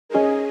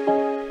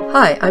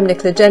Hi, I'm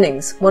Nicola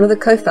Jennings, one of the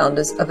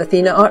co-founders of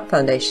Athena Art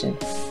Foundation.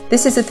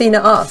 This is Athena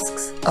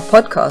Asks, a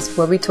podcast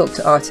where we talk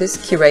to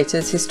artists,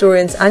 curators,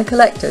 historians and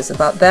collectors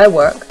about their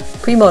work,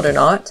 pre-modern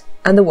art,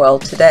 and the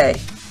world today.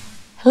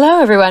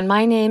 Hello everyone,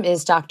 my name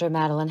is Dr.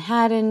 Madeleine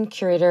Haddon,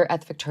 curator at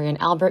the Victoria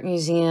and Albert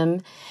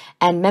Museum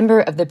and member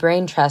of the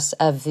Brain Trust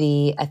of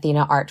the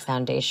Athena Art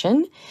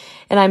Foundation.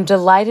 And I'm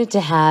delighted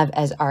to have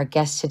as our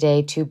guests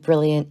today two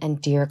brilliant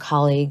and dear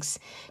colleagues,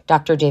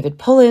 Dr. David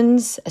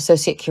Pullins,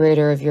 Associate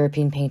Curator of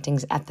European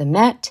Paintings at the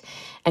Met,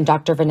 and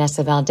Dr.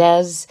 Vanessa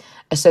Valdés,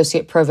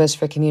 Associate Provost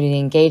for Community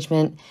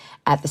Engagement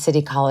at the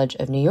City College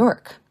of New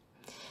York.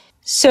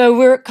 So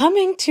we're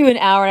coming to an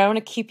hour, and I want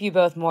to keep you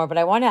both more, but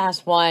I want to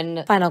ask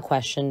one final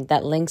question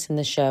that links in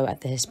the show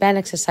at the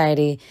Hispanic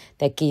Society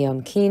that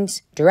Guillaume,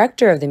 Kientz,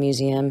 director of the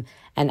museum,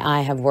 and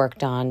I have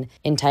worked on,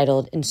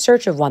 entitled In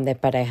Search of Juan de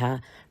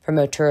Pareja, from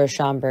Arturo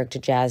Schomburg to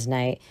Jazz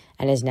Night,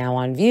 and is now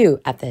on view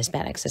at the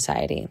Hispanic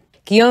Society.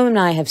 Guillaume and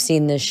I have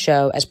seen this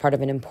show as part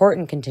of an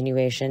important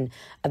continuation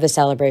of the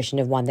celebration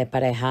of Juan de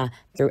Pareja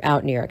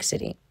throughout New York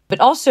City. But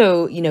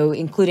also,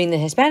 including the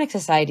Hispanic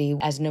Society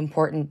as an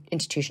important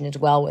institution as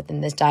well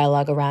within this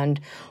dialogue around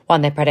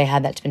Juan de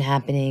Pareja that's been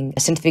happening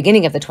since the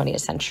beginning of the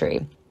 20th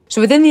century.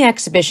 So within the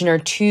exhibition are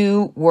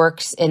two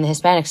works in the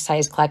Hispanic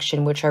Society's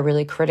collection which are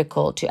really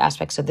critical to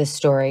aspects of this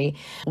story.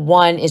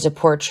 One is a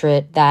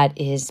portrait that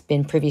has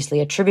been previously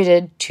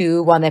attributed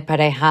to Juan de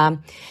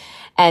Pareja,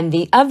 and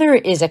the other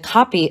is a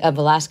copy of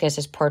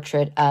Velázquez's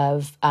portrait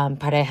of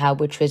Pareja,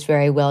 which was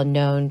very well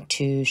known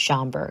to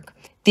Schomburg.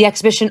 The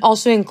exhibition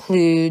also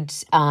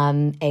includes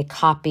a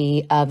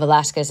copy of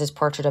Velázquez's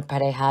portrait of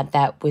Pareja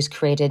that was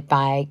created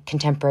by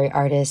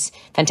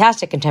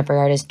fantastic contemporary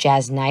artist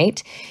Jazz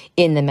Night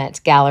in the Met's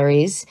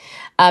galleries,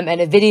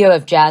 and a video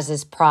of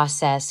Jazz's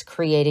process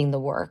creating the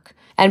work.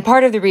 And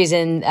part of the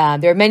reason,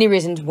 there are many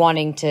reasons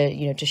wanting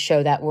to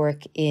show that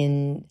work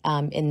in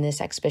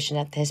this exhibition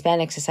at the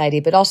Hispanic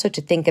Society, but also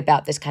to think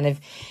about this kind of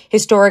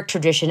historic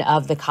tradition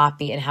of the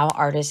copy and how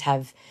artists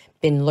have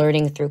been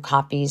learning through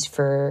copies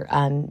for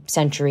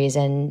centuries,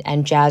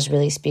 and Jazz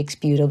really speaks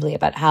beautifully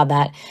about how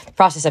that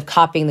process of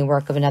copying the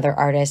work of another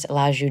artist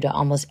allows you to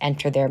almost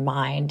enter their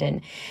mind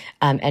and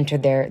enter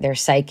their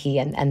psyche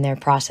and their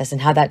process, and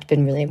how that's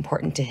been really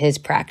important to his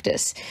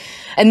practice.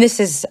 And this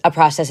is a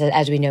process that,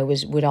 as we know,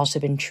 would also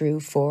been true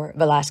for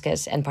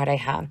Velázquez and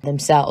Pareja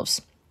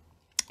themselves.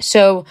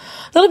 So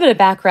a little bit of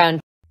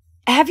background.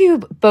 Have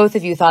both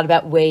of you thought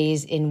about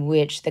ways in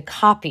which the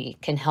copy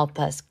can help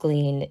us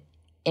glean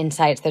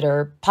insights that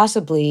are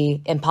possibly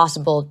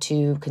impossible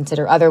to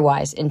consider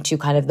otherwise into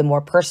kind of the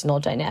more personal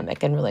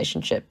dynamic and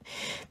relationship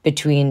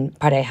between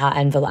Pareja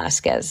and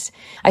Velázquez?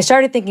 I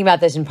started thinking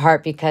about this in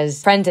part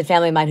because friends and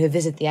family of mine who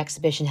visit the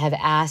exhibition have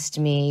asked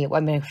me,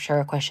 I'm going to share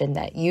a question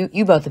that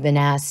you both have been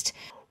asked.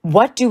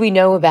 What do we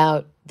know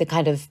about the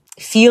kind of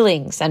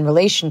feelings and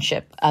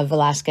relationship of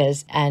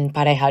Velázquez and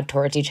Pareja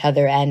towards each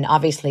other? And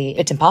obviously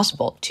it's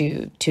impossible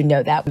to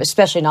know that,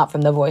 especially not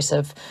from the voice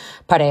of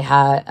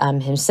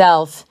Pareja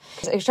himself.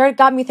 It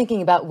got me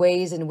thinking about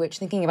ways in which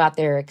thinking about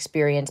their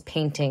experience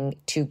painting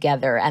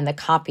together and the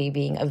copy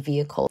being a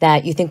vehicle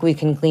that you think we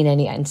can glean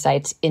any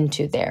insights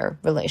into their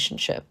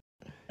relationship.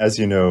 As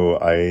you know,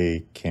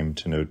 I came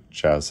to know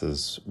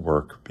Jazz's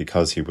work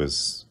because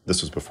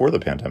this was before the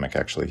pandemic,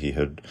 actually. He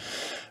had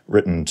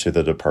written to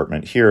the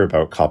department here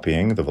about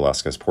copying the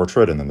Velázquez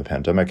portrait, and then the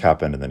pandemic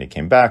happened, and then he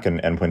came back.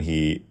 And when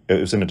it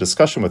was in a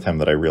discussion with him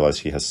that I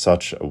realized he has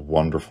such a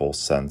wonderful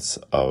sense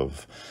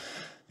of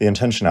the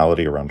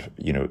intentionality around,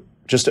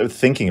 just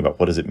thinking about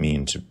what does it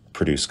mean to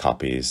produce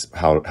copies?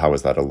 How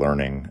is that a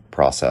learning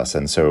process?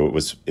 And so it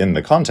was in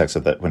the context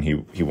of that when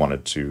he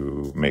wanted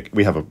to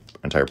we have an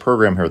entire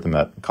program here at the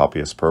Met,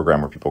 copyist program,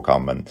 where people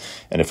come and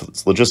if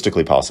it's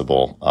logistically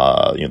possible,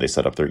 they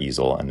set up their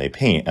easel and they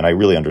paint. And I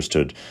really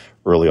understood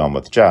early on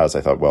with Jazz,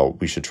 I thought, well,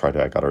 we should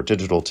I got our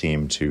digital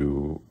team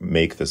to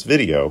make this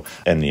video,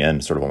 in the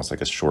end, sort of almost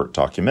like a short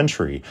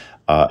documentary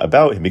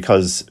about him,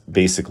 because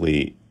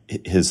basically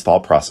his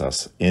thought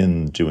process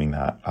in doing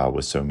that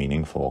was so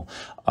meaningful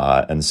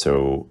and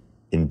so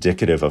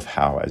indicative of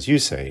how, as you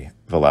say,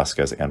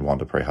 Velázquez and Juan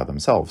de Pareja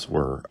themselves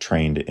were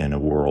trained in a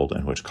world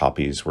in which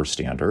copies were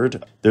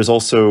standard. There's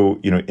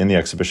also, in the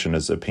exhibition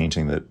is a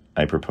painting that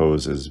I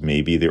propose is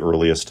maybe the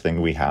earliest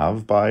thing we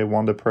have by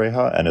Juan de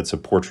Pareja, and it's a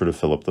portrait of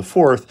Philip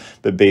IV,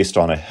 but based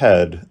on a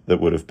head that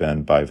would have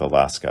been by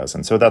Velázquez.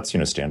 And so that's,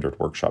 standard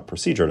workshop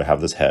procedure to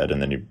have this head,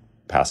 and then you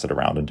pass it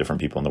around and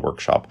different people in the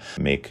workshop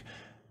make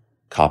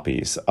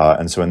copies.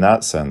 And so in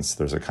that sense,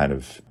 there's a kind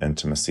of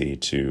intimacy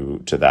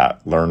to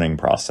that learning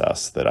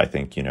process that I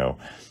think,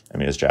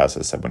 as Jazz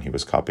has said when he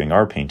was copying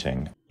our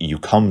painting, you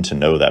come to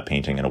know that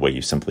painting in a way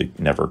you simply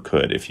never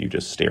could if you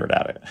just stared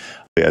at it.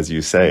 As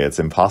you say, it's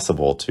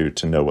impossible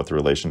to know what the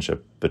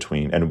relationship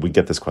between, and we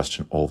get this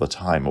question all the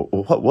time,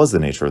 what was the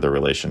nature of the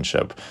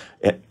relationship?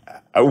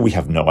 We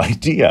have no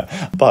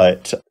idea.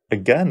 But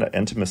again,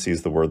 intimacy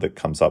is the word that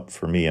comes up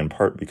for me, in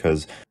part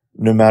because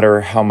no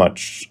matter how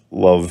much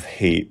love,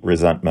 hate,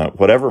 resentment,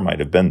 whatever might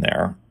have been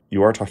there,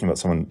 you are talking about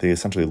someone, they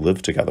essentially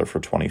lived together for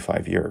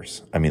 25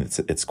 years. I mean,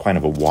 it's kind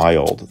of a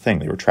wild thing.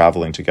 They were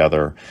traveling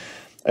together.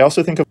 I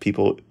also think of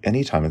people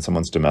anytime in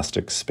someone's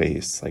domestic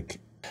space, like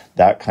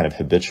that kind of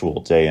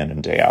habitual day in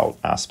and day out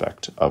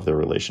aspect of their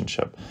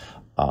relationship.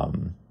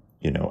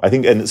 I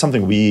think, and it's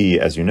something we,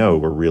 as you know,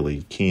 we're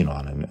really keen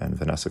on, and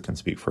Vanessa can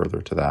speak further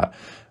to that,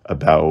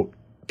 about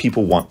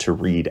people want to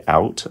read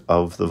out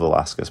of the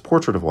Velázquez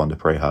portrait of Juan de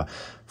Pareja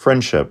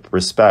friendship,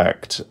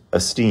 respect,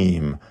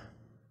 esteem.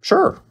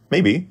 Sure,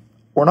 maybe,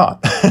 or not.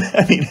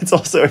 I mean, it's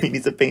also,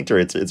 he's a painter.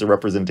 It's a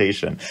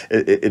representation.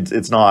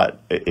 It's not,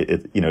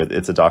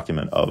 it's a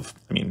document of,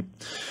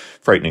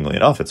 frighteningly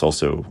enough, it's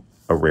also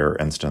a rare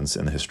instance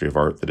in the history of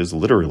art that is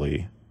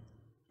literally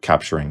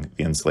capturing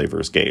the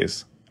enslaver's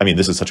gaze. I mean,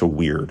 this is such a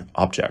weird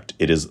object.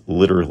 It is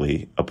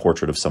literally a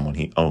portrait of someone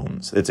he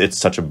owns. It's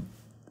such a,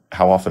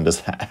 how often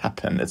does that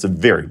happen? It's a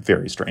very,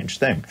 very strange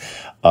thing.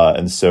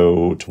 And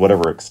so to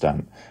whatever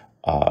extent,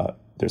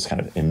 there's kind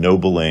of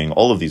ennobling,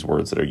 all of these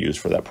words that are used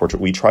for that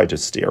portrait, we try to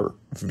steer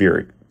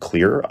very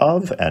clear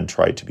of and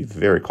try to be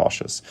very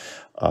cautious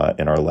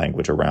in our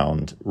language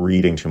around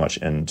reading too much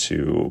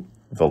into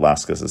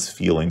Velázquez's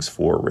feelings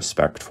for,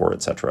 respect for,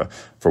 etc.,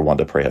 for Juan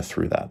de Pareja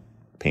through that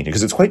painting,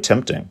 because it's quite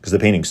tempting, because the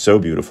painting's so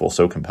beautiful,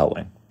 so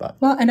compelling. But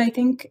well, and I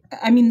think,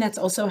 that's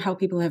also how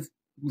people have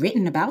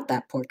written about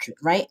that portrait,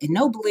 right?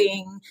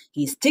 Ennobling,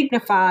 he's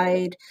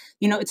dignified.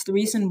 It's the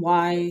reason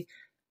why,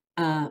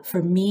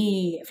 for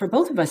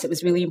both of us, it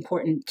was really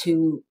important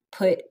to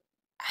put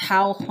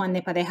how Juan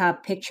de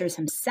Pareja pictures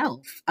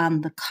himself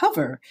on the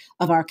cover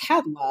of our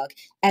catalog,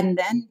 and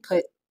then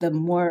put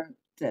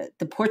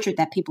the portrait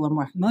that people are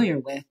more familiar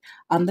with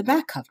on the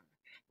back cover,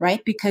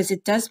 right? Because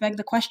it does beg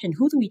the question,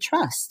 who do we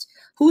trust?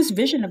 Whose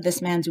vision of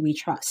this man do we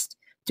trust?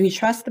 Do we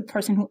trust the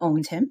person who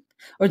owned him,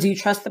 or do you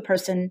trust the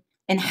person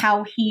and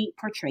how he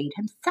portrayed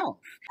himself?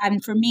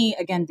 And for me,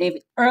 again,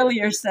 David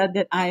earlier said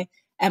that I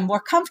am more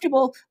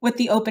comfortable with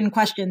the open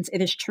questions.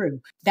 It is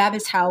true. That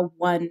is how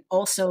one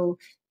also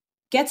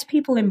gets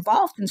people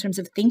involved in terms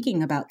of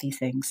thinking about these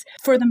things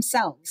for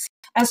themselves.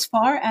 As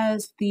far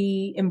as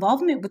the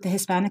involvement with the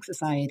Hispanic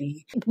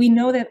Society, we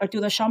know that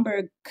Arturo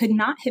Schomburg could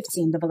not have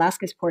seen the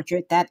Velázquez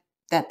portrait that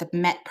the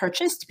Met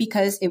purchased,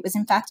 because it was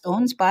in fact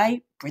owned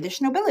by British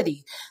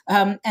nobility.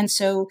 And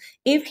so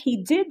if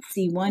he did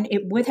see one,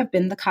 it would have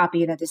been the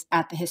copy that is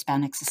at the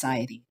Hispanic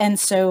Society. And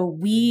so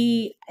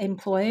we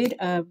employed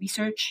a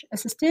research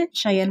assistant,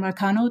 Cheyenne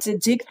Marcano, to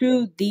dig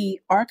through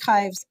the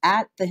archives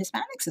at the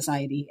Hispanic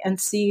Society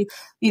and see,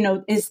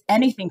 is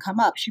anything come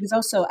up? She was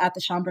also at the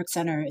Schomburg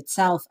Center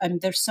itself. And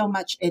there's so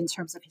much in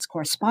terms of his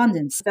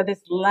correspondence that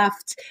is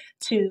left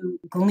to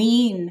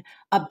glean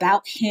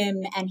about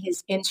him and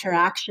his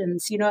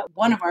interactions.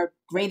 One of our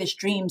greatest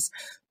dreams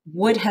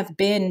would have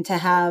been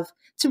to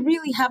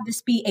really have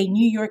this be a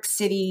New York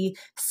City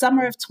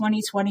summer of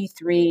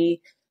 2023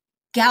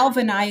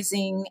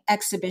 galvanizing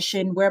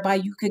exhibition whereby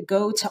you could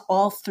go to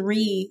all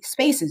three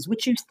spaces,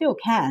 which you still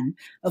can,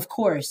 of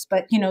course,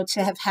 but,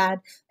 to have had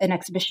an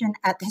exhibition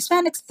at the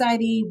Hispanic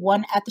Society,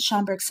 one at the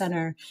Schomburg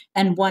Center,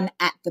 and one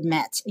at the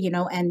Met,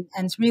 and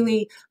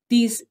really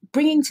these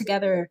bringing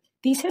together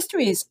these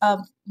histories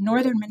of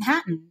Northern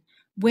Manhattan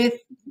with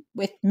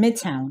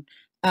Midtown,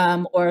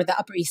 or the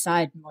Upper East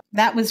Side.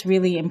 That was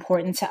really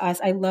important to us.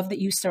 I love that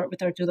you start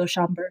with Arturo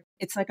Schomburg.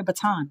 It's like a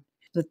baton,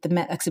 what the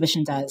Met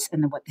exhibition does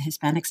and then what the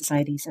Hispanic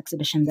Society's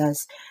exhibition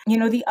does.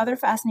 The other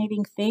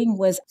fascinating thing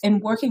was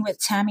in working with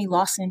Tammy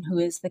Lawson, who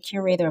is the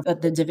curator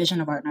of the Division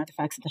of Art and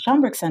Artifacts at the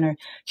Schomburg Center.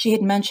 She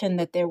had mentioned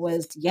that there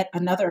was yet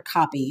another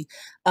copy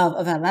of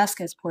a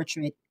Velázquez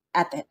portrait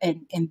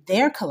in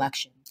their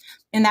collection.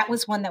 And that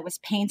was one that was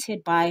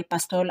painted by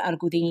Pastor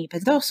Argudini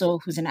Pedroso,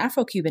 who's an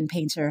Afro-Cuban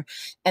painter.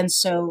 And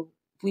so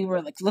we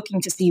were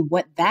looking to see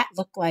what that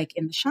looked like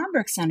in the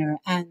Schomburg Center.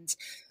 And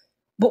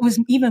what was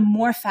even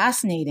more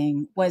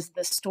fascinating was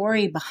the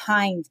story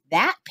behind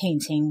that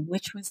painting,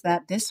 which was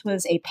that this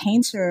was a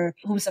painter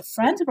who was a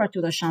friend of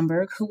Arturo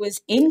Schomburg, who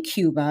was in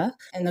Cuba.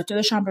 And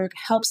Arturo Schomburg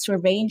helps to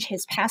arrange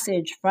his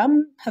passage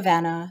from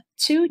Havana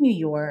to New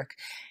York.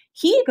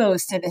 He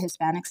goes to the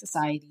Hispanic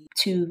Society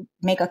to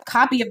make a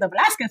copy of the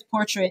Velázquez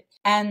portrait,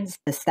 and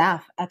the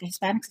staff at the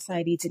Hispanic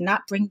Society did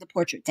not bring the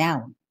portrait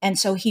down. And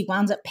so he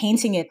wound up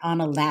painting it on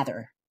a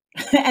ladder.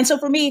 And so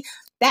for me,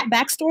 that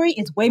backstory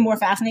is way more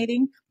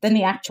fascinating than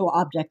the actual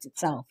object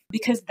itself,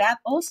 because that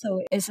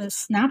also is a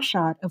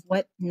snapshot of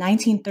what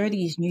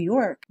 1930s New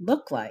York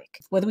looked like.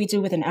 What do we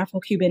do with an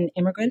Afro-Cuban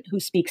immigrant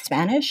who speaks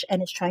Spanish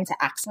and is trying to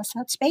access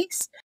that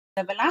space?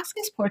 The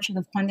Velázquez portrait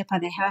of Juan de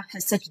Pareja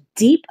has such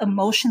deep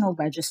emotional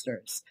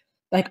registers,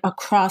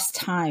 across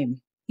time.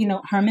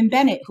 Herman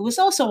Bennett, who was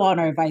also on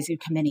our advisory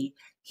committee,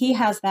 he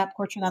has that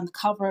portrait on the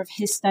cover of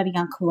his study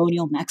on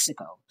colonial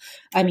Mexico.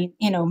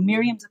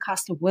 Miriam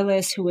Acosta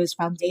Willis, who is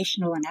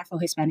foundational in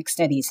Afro-Hispanic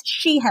studies,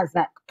 she has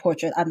that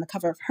portrait on the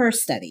cover of her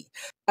study.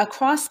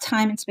 Across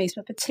time and space,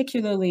 but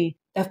particularly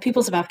of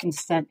peoples of African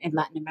descent in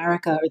Latin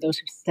America or those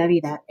who study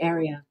that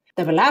area,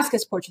 the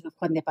Velázquez portrait of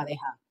Juan de Pareja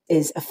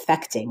is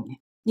affecting.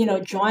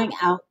 Drawing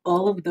out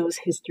all of those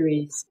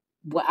histories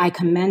I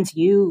commend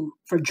you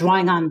for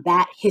drawing on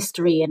that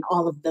history and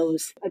all of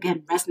those,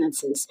 again,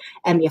 resonances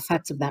and the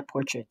effects of that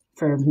portrait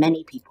for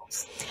many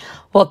peoples.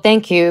 Well,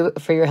 thank you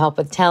for your help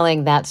with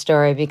telling that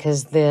story,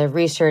 because the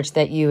research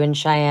that you and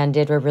Cheyenne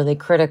did were really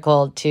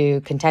critical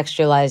to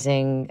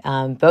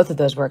contextualizing both of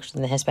those works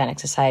in the Hispanic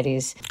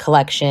Society's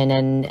collection.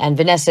 And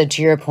Vanessa,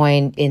 to your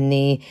point, in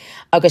the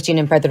Agustin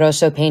and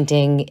Pedroso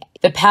painting,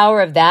 the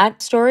power of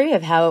that story,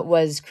 of how it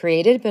was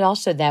created, but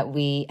also that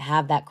we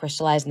have that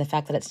crystallized in the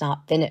fact that it's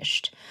not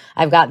finished.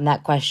 I've gotten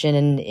that question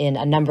in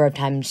a number of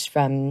times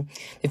from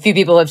the few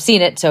people who have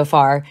seen it so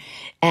far.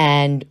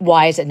 And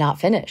why is it not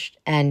finished?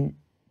 And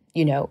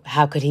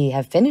how could he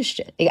have finished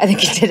it? I think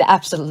he did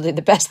absolutely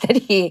the best that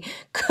he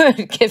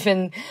could,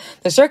 given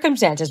the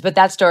circumstances. But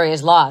that story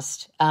is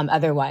lost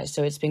otherwise.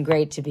 So it's been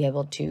great to be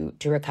able to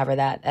recover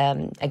that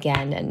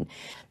again. And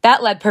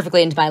that led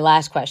perfectly into my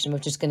last question,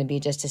 which is going to be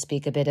just to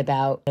speak a bit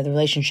about the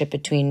relationship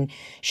between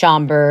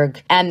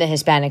Schomburg and the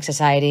Hispanic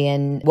Society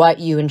and what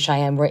you and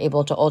Cheyenne were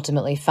able to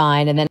ultimately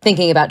find. And then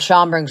thinking about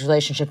Schomburg's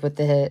relationship with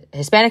the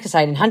Hispanic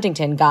Society in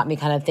Huntington got me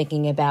kind of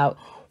thinking about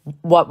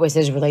what was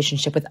his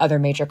relationship with other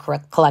major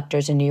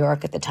collectors in New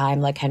York at the time,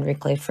 like Henry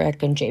Clay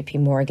Frick and J.P.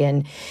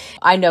 Morgan.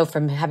 I know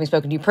from having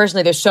spoken to you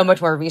personally, there's so much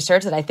more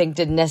research that I think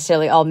didn't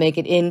necessarily all make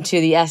it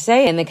into the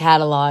essay and the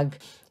catalog,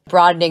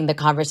 broadening the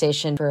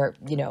conversation for,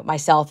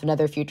 myself and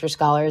other future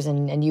scholars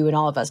and you and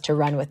all of us to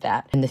run with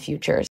that in the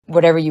future.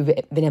 Whatever you've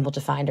been able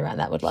to find around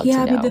that, would love to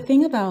know. Yeah, the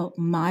thing about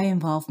my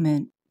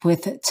involvement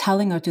with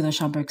telling Arturo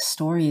Schomburg's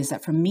story is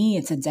that for me,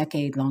 it's a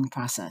decade-long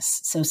process.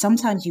 So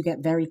sometimes you get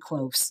very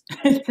close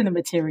to the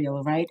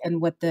material, right? And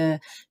what the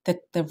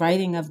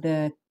writing of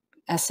the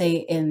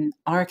essay in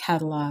our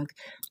catalog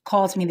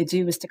calls me to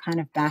do is to kind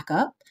of back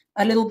up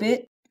a little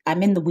bit.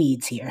 I'm in the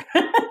weeds here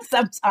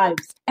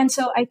sometimes. And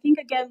so I think,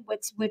 again,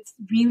 what's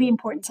really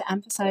important to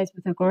emphasize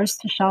with regards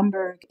to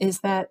Schomburg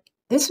is that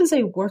this was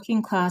a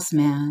working class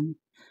man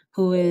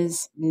who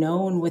is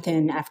known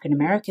within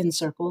African-American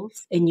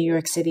circles in New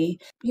York City.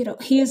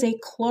 He is a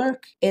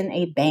clerk in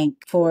a bank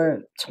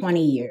for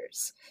 20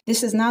 years.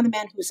 This is not a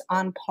man who's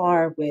on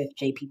par with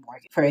J.P.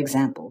 Morgan, for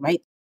example,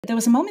 right? There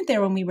was a moment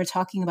there when we were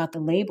talking about the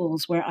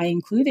labels where I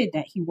included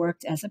that he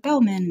worked as a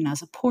bellman and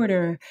as a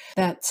porter,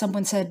 that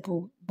someone said,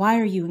 well, why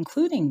are you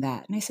including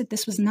that? And I said,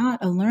 this was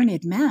not a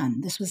learned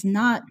man. This was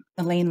not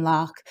Alain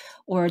Locke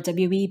or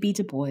W.E.B.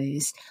 Du Bois.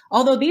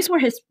 Although these were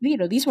his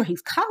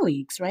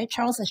colleagues, right?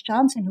 Charles S.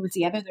 Johnson, who was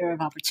the editor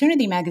of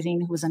Opportunity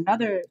magazine,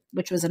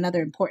 which was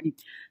another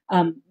important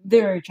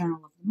literary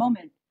journal of the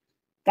moment.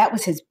 That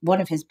was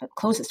one of his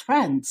closest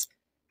friends.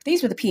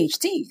 These were the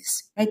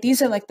PhDs, right?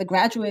 These are like the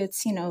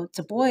graduates,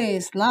 Du Bois,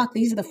 Locke.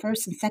 These are the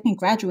first and second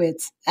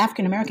graduates,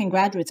 African-American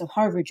graduates of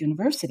Harvard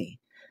University.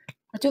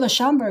 Arturo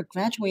Schomburg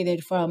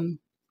graduated from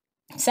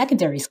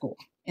secondary school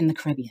in the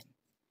Caribbean.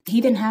 He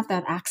didn't have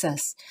that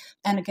access.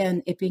 And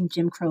again, it being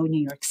Jim Crow,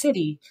 New York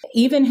City,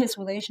 even his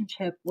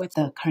relationship with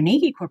the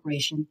Carnegie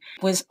Corporation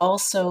was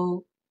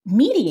also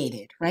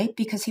mediated, right?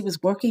 Because he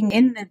was working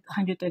in the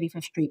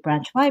 135th Street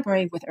Branch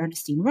Library with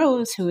Ernestine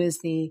Rose, who is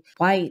the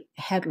white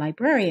head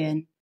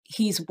librarian.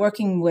 He's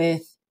working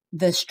with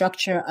the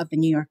structure of the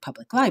New York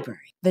Public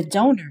Library, the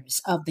donors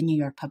of the New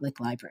York Public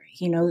Library.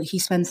 He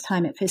spends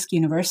time at Fisk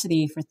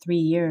University for 3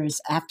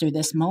 years after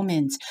this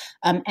moment,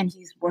 and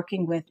he's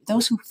working with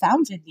those who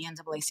founded the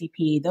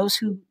NAACP, those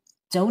who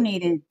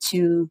donated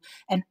to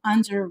and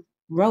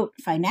underwrote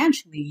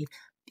financially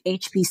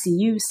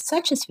HBCUs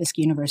such as Fisk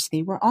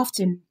University, were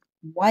often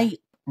white,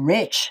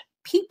 rich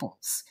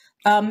peoples.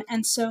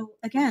 And so,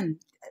 again,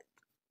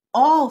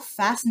 all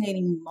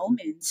fascinating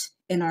moments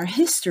in our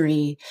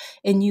history,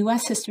 in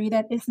U.S. history,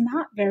 that is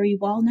not very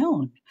well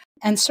known.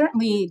 And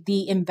certainly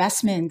the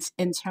investment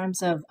in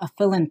terms of a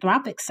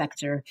philanthropic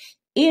sector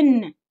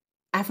in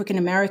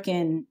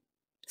African-American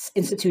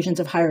institutions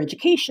of higher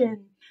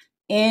education,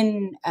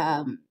 in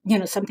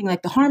something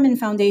like the Harmon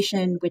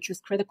Foundation, which was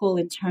critical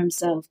in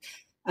terms of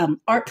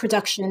art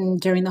production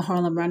during the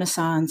Harlem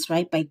Renaissance,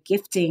 right, by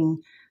gifting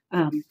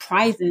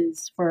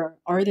prizes for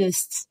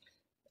artists.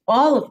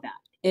 All of that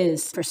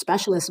is for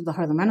specialists of the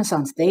Harlem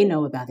Renaissance. They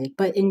know about it.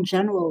 But in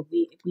general,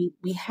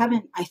 we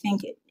haven't, I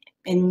think,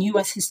 in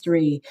U.S.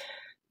 history,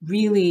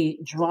 really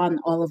drawn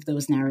all of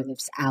those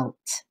narratives out.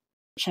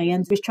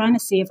 Cheyenne was trying to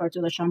see if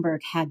Arturo Schomburg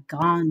had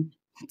gone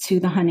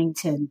to the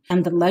Huntington,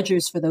 and the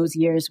ledgers for those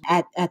years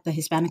at the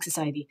Hispanic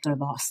Society are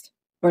lost,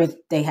 or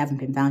they haven't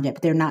been found yet,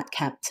 but they're not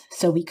kept.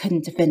 So we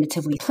couldn't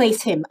definitively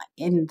place him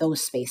in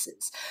those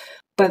spaces.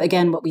 But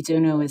again, what we do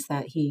know is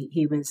that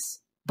he was,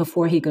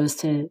 before he goes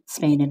to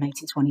Spain in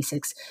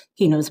 1926,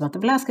 he knows about the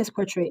Velázquez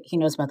portrait. He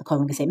knows about the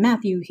Calling of St.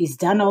 Matthew. He's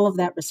done all of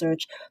that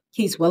research.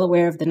 He's well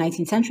aware of the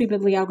 19th century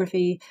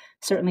bibliography,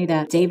 certainly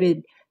that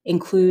David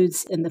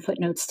includes in the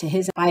footnotes to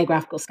his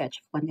biographical sketch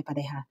of Juan de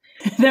Pareja.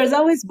 There's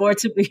always more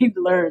to be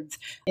learned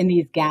in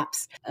these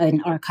gaps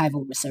in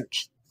archival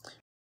research.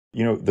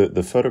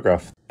 The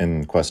photograph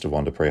in Quest of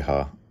Juan de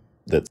Pareja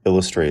that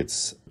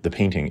illustrates, the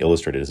painting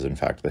illustrated is in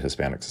fact the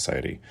Hispanic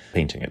Society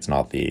painting. It's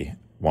not the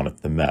one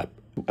at the Met.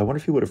 I wonder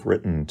if he would have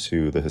written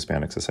to the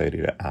Hispanic Society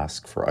to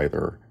ask for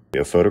either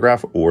a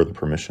photograph or the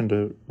permission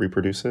to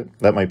reproduce it.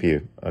 That might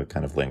be a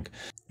kind of link.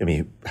 I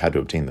mean, he had to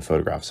obtain the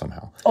photograph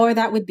somehow. Or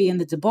that would be in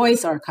the Du Bois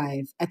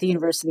archive at the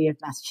University of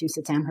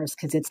Massachusetts Amherst,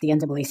 because it's the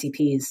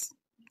NAACP's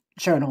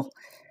journal.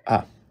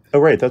 Oh,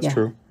 right. That's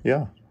true.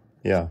 Yeah.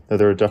 Yeah.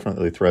 There are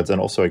definitely threads. And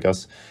also, I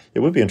guess it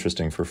would be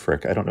interesting for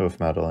Frick. I don't know if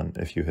Madeleine,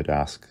 if you had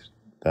asked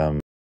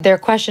them. There are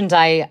questions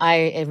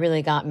it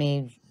really got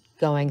me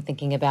going,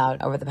 thinking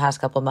about over the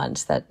past couple of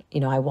months that,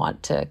 I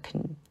want to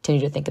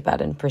continue to think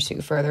about and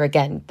pursue further.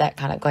 Again, that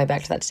kind of going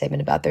back to that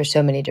statement about there's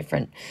so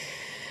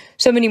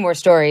many more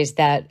stories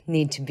that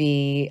need to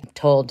be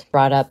told,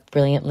 brought up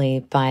brilliantly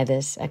by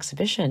this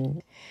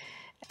exhibition.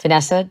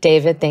 Vanessa,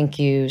 David, thank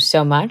you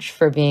so much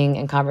for being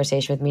in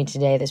conversation with me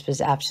today. This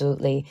was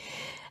absolutely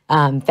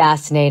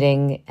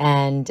fascinating,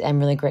 and I'm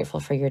really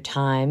grateful for your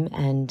time.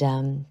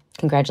 And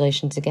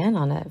congratulations again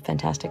on a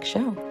fantastic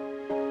show.